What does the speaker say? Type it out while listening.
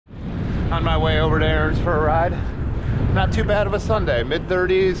On my way over to Erin's for a ride. Not too bad of a Sunday.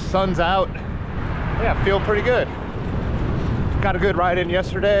 Mid-30s, sun's out. Yeah, feel pretty good. Got a good ride in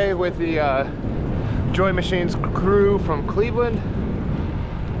yesterday with the Joy Machines crew from Cleveland.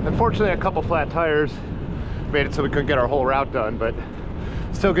 Unfortunately, a couple flat tires made it so we couldn't get our whole route done, but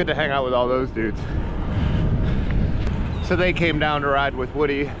still good to hang out with all those dudes. So they came down to ride with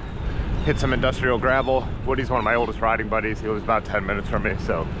Woody, hit some industrial gravel. Woody's one of my oldest riding buddies. He was about 10 minutes from me,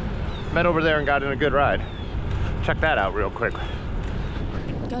 so met over there and got in a good ride. Check that out real quick.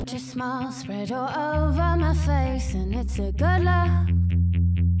 Got your smile spread all over my face, and it's a good look.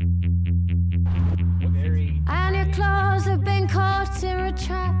 And your claws have been caught in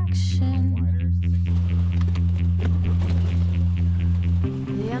retraction.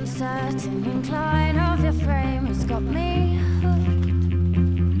 The uncertain incline of your frame has got me hooked.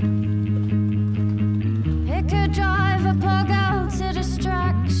 It could drive a plug out to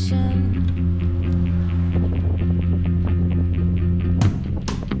distraction.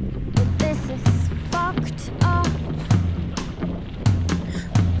 But this is fucked up.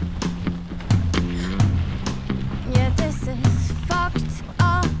 Yeah, this is fucked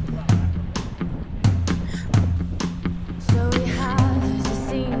up. So we have, as it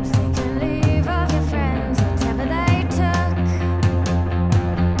seems, taken leave of your friends, whatever they took.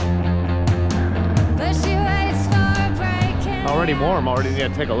 But she waits for a break. Already warm, already need to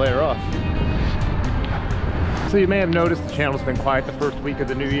take a layer off. So you may have noticed the channel's been quiet the first week of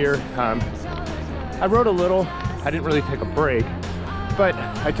the new year. I wrote a little, I didn't really take a break, but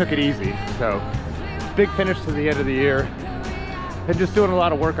I took it easy. So big finish to the end of the year and just doing a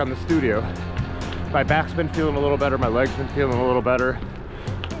lot of work on the studio. My back's been feeling a little better, my legs been feeling a little better.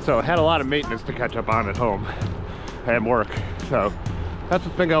 So I had a lot of maintenance to catch up on at home and work. So that's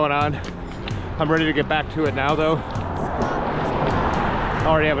what's been going on. I'm ready to get back to it now though. I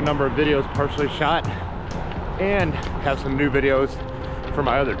already have a number of videos partially shot and have some new videos for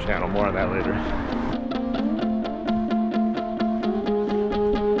my other channel. More on that later.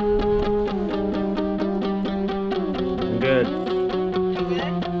 I'm good.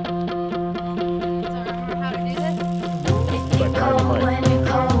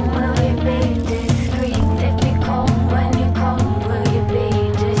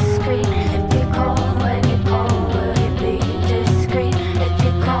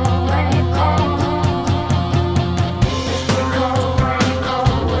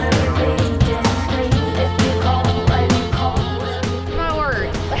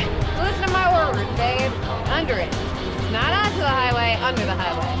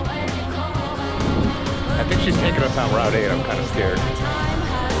 I think she's taking us on Route 8. I'm kind of scared.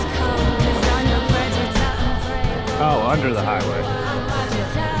 Oh, under the highway.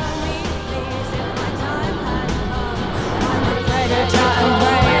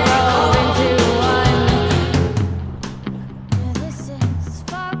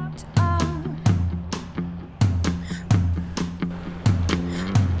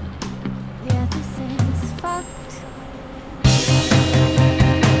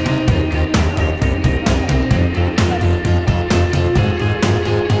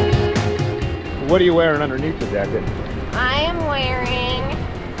 What are you wearing underneath the jacket? I am wearing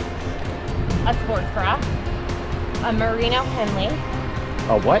a sports bra, a Merino Henley.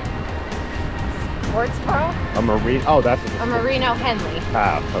 A what? Sports bra? A Merino? Oh, that's a Merino Henley.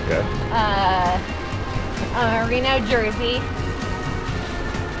 Ah, okay. A Merino jersey.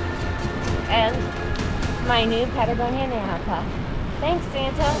 And my new Patagonia Nano Puff. Thanks,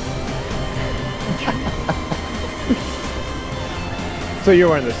 Santa. So you're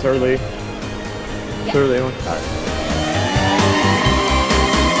wearing the Surly? Yeah. Surly one? All right.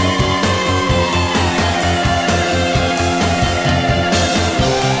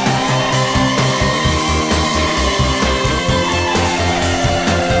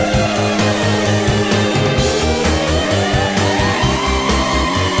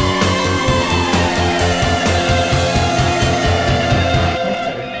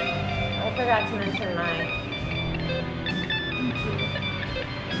 I forgot to mention my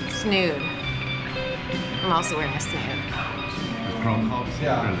snood. I'm also wearing a snood.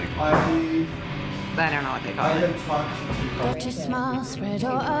 Yeah, I don't know what they call it. Got your smile spread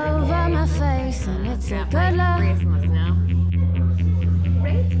all over my face, and it's a good Grace look. must know.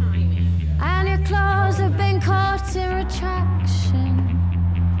 Great timing. And your claws have been caught in retraction.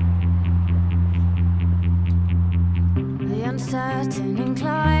 The uncertain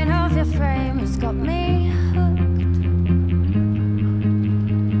incline of your frame has got me hooked.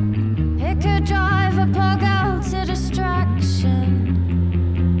 It could drive a plug out to distraction.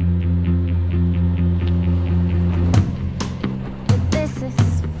 But this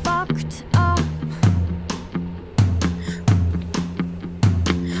is fucked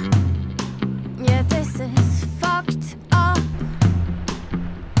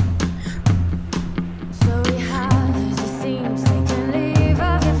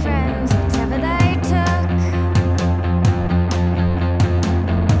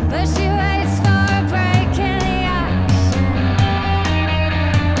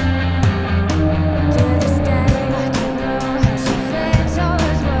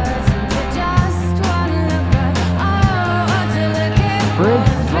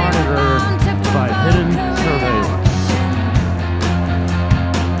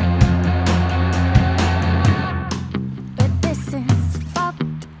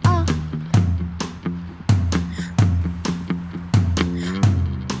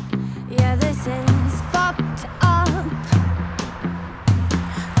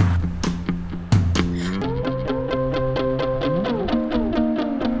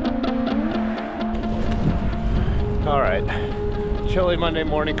chilly Monday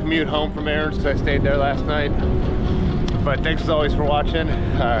morning commute home from Erin, so I stayed there last night. But thanks as always for watching.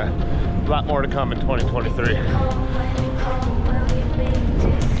 A lot more to come in 2023.